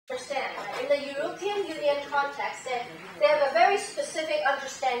understand. Right? In the European Union context, they have a very specific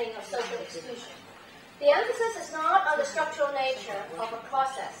understanding of social exclusion. The emphasis is not on the structural nature of a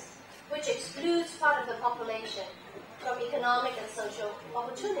process which excludes part of the population from economic and social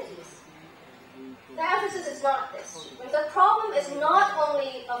opportunities. The emphasis is not this. The problem is not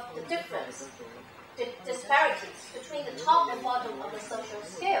only of the difference, the disparities between the top and bottom of the social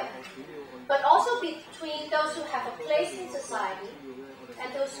scale, but also between those who have a place in society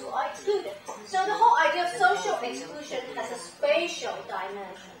and those who are excluded. So the whole idea of social exclusion has a spatial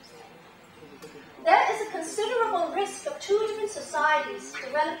dimension. There is a considerable risk of two different societies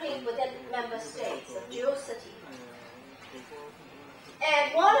developing within member states, a geocity.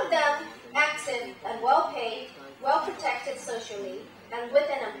 And one of them active and well-paid, well-protected socially, and with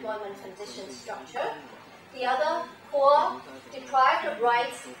an employment condition structure. The other, poor, deprived of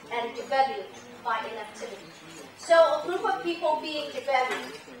rights, and devalued by inactivity. So a group of people being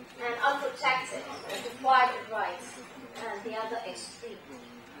devalued and unprotected and deprived of rights, and the other extreme.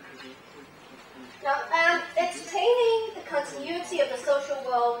 Now, explaining the continuity of the social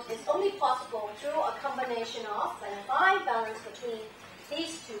world is only possible through a combination of and a fine balance between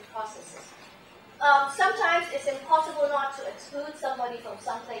these two processes. Sometimes it's impossible not to exclude somebody from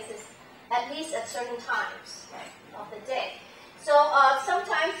some places, at least at certain times of the day. So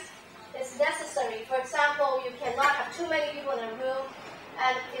sometimes it's necessary. For example, you cannot have too many people in a room,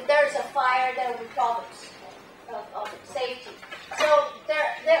 and if there is a fire, there will be problems of safety. So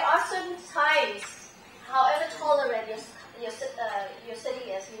there are certain times, however tolerant your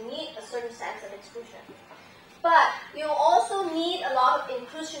city is, you need a certain sense of exclusion. But you also need a lot of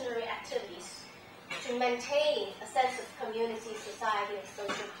inclusionary activities to maintain a sense of community, society, and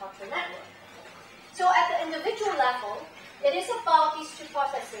social cultural network. So at the individual level, it is about these two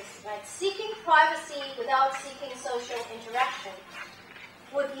processes, right? Seeking privacy without seeking social interaction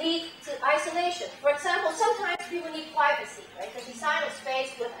would lead to isolation. For example, sometimes people need privacy, right? The design of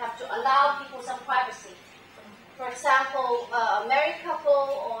space would have to allow people some privacy. For example, a married couple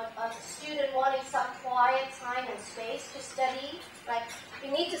or a student wanting some quiet time and space to study, right?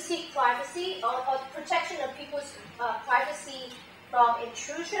 You need to seek privacy or protection of people's privacy from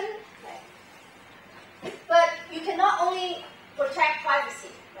intrusion, right? But you cannot only protect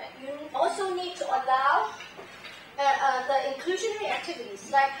privacy, right? You also need to allow the inclusionary activities,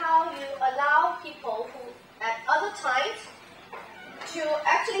 like how you allow people who at other times to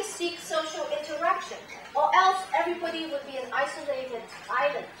actually seek social interaction, or else everybody would be an isolated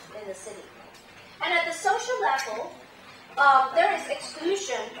island in the city. And at the social level, there is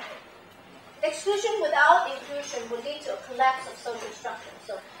exclusion. Exclusion without inclusion would lead to a collapse of social structure.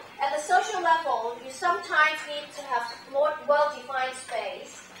 So at the social level, you sometimes need to have more well-defined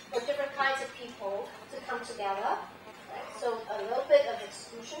space for different kinds of people to come together. Right? So a little bit of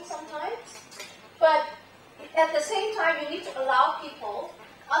exclusion sometimes. But at the same time, you need to allow people,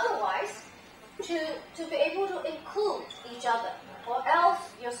 otherwise, to be able to include each other, or else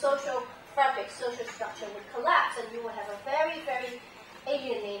your social fabric, social structure would collapse, and you would have a very, very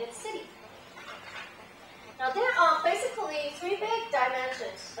alienated city. Now, there are basically three big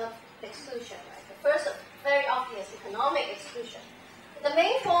dimensions of exclusion. Right? The first, very obvious, economic exclusion. The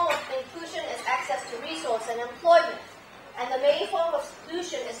main form of inclusion is access to resource and employment. And the main form of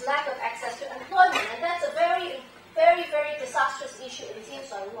exclusion is lack of access to employment. And that's a very, very, very disastrous issue in Tien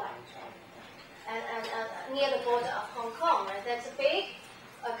Shui Wai, and near the border of Hong Kong. Right? There's a big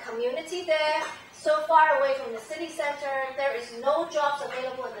community there, so far away from the city center. There is no jobs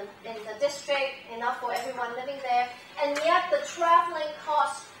available in the district, enough for everyone living there. And yet the traveling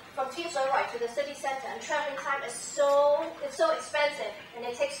cost from Tien Shui Wai to the city center and traveling time is so expensive, and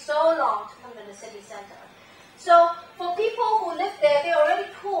it takes so long to come to the city center. So for people who live there, they're already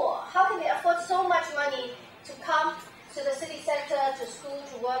poor. How can they afford so much money to come to the city center, to school,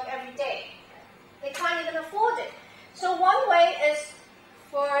 to work every day? They can't even afford it. So one way is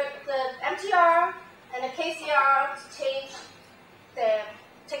for the MTR and the KCR to take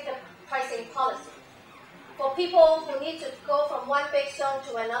the pricing policy. For people who need to go from one big zone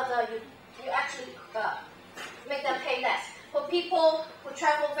to another, you actually make them pay less. For people who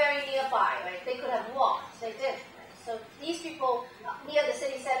travel very nearby, right, they could have walked, they did. Right? So these people near the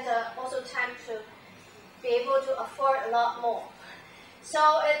city center also tend to be able to afford a lot more.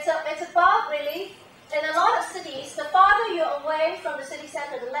 So it's about really, in a lot of cities, the farther you're away from the city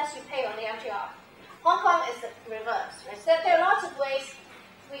center, the less you pay on the MTR. Hong Kong is the reverse. Right? So there are lots of ways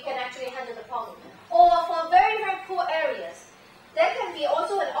we can actually handle the problem. Or for very, very poor areas, there can be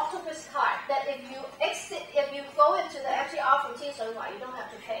also an octopus card that if you go into the MTR from Tien Shui Wai, you don't have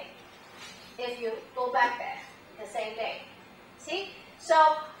to pay if you go back there the same day. See?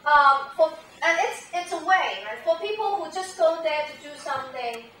 So And it's a way, right, for people who just go there to do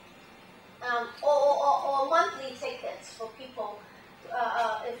something, or monthly tickets for people.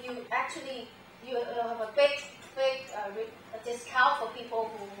 If you actually have a big discount for people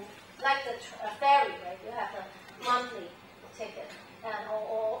who like the ferry, right? You have a monthly ticket, and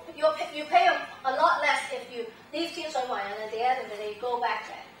or you pay a lot less if you leave Tinshui-Wan and at the end of the day you go back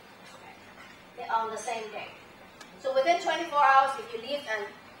there on the same day. So within 24 hours, if you leave and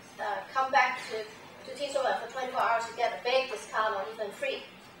come back to Tinshui-Wan for 24 hours, you get a big discount or even free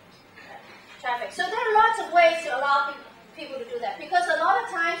traffic. So there are lots of ways to allow people to do that, because a lot of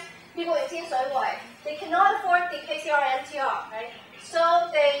times people in Tinshui-Wan, they cannot afford the KCR and MTR, right? So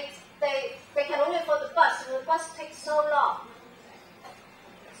they can only afford the bus, and the bus takes so long.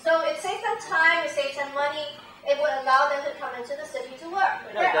 So it saves them time, it saves them money, it would allow them to come into the city to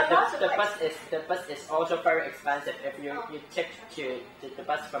work. No, the bus is also very expensive. If you take the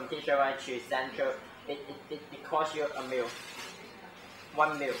bus from Tinshui-Wan to Central, it costs you a meal.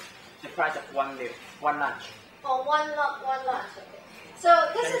 1 meal. The price of 1 meal, 1 lunch. Oh, one lunch. Okay. So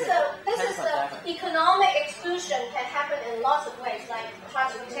this is economic exclusion can happen in lots of ways, like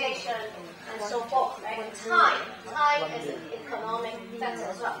transportation and so forth. Right? Time is an economic factor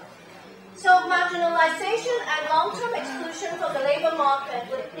as well. So marginalization and long-term exclusion from the labor market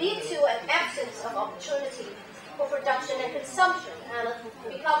would lead to an absence of opportunity for production and consumption, and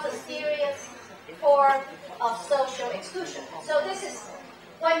it becomes a serious form of social exclusion. So this is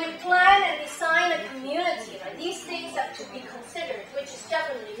when you plan and design a community, right, these things have to be considered, which is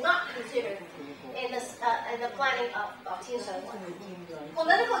definitely not considered in the planning of Tinshui-Wan.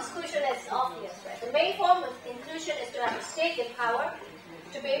 Political exclusion is obvious, right? The main form of inclusion is to have a stake in power,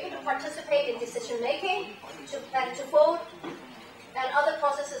 to be able to participate in decision making, and to vote, and other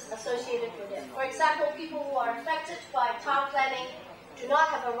processes associated with it. For example, people who are affected by town planning do not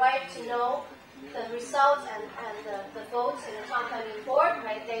have a right to know the results and the votes in the town planning board,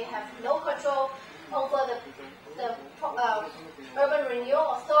 right? They have no control over the urban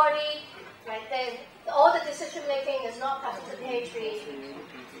renewal authority, right? All the decision making is not participatory.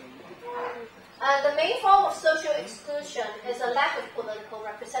 The main form of social exclusion is a lack of political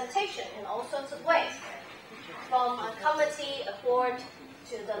representation in all sorts of ways, from a committee, a board,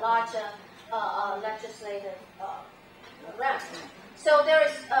 to the larger legislative realm. So there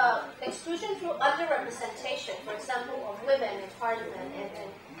is exclusion through underrepresentation, for example, of women in parliament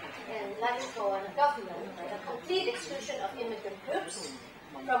and electoral and government, right? A complete exclusion of immigrant groups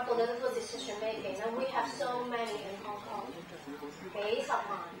from political decision making, and we have so many in Hong Kong.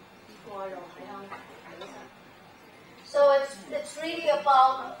 So it's really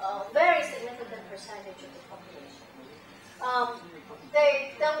about a very significant percentage of the population.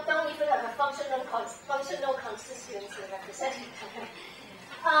 They don't even have a functional constituency representing them.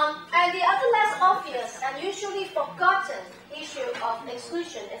 And the other less obvious and usually forgotten issue of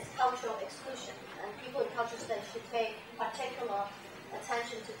exclusion is cultural exclusion. And people in cultural studies should pay particular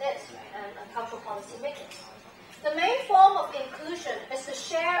attention to this, right, and cultural policy making. The main form of inclusion is to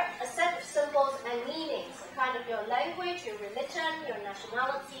share a set of symbols and meanings, a kind of your language, your religion, your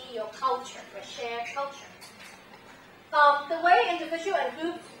nationality, your culture, your shared culture. The way individual and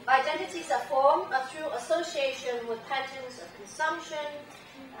group identities are formed are through association with patterns of consumption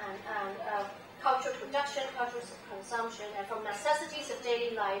and cultural production, cultural consumption, and from necessities of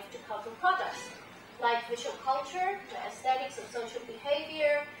daily life to cultural products, like visual culture, the aesthetics of social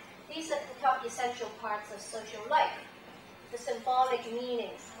behavior. These have become essential parts of social life, the symbolic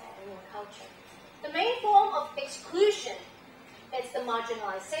meanings in your culture. The main form of exclusion is the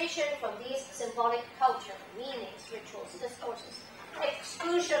marginalization from these symbolic culture, meanings, rituals, discourses.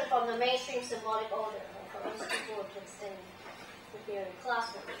 Exclusion from the mainstream symbolic order, for those people who have been studying the theory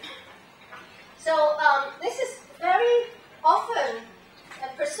classroom. So this is very often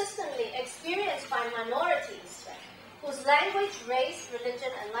and persistently experienced by minorities, right, whose language, race,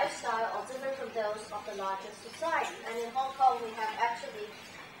 religion, and lifestyle are different from those of the larger society. And in Hong Kong, we have actually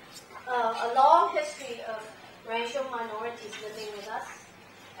a long history of racial minorities living with us,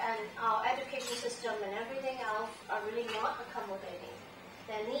 and our education system and everything else are really not accommodating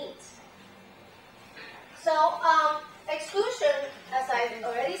their needs. So exclusion, as I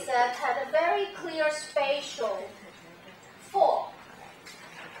already said, had a very clear spatial form.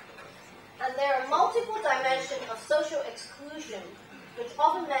 And there are multiple dimensions of social exclusion which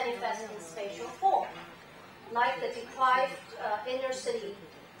often manifest in spatial form, like the deprived inner city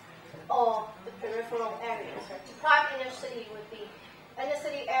or the peripheral areas. Right? Deprived inner city would be inner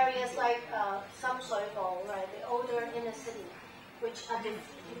city areas like Sam Shui Po, right, the older inner city, which are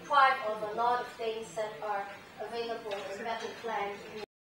deprived of a lot of things that are available in better planned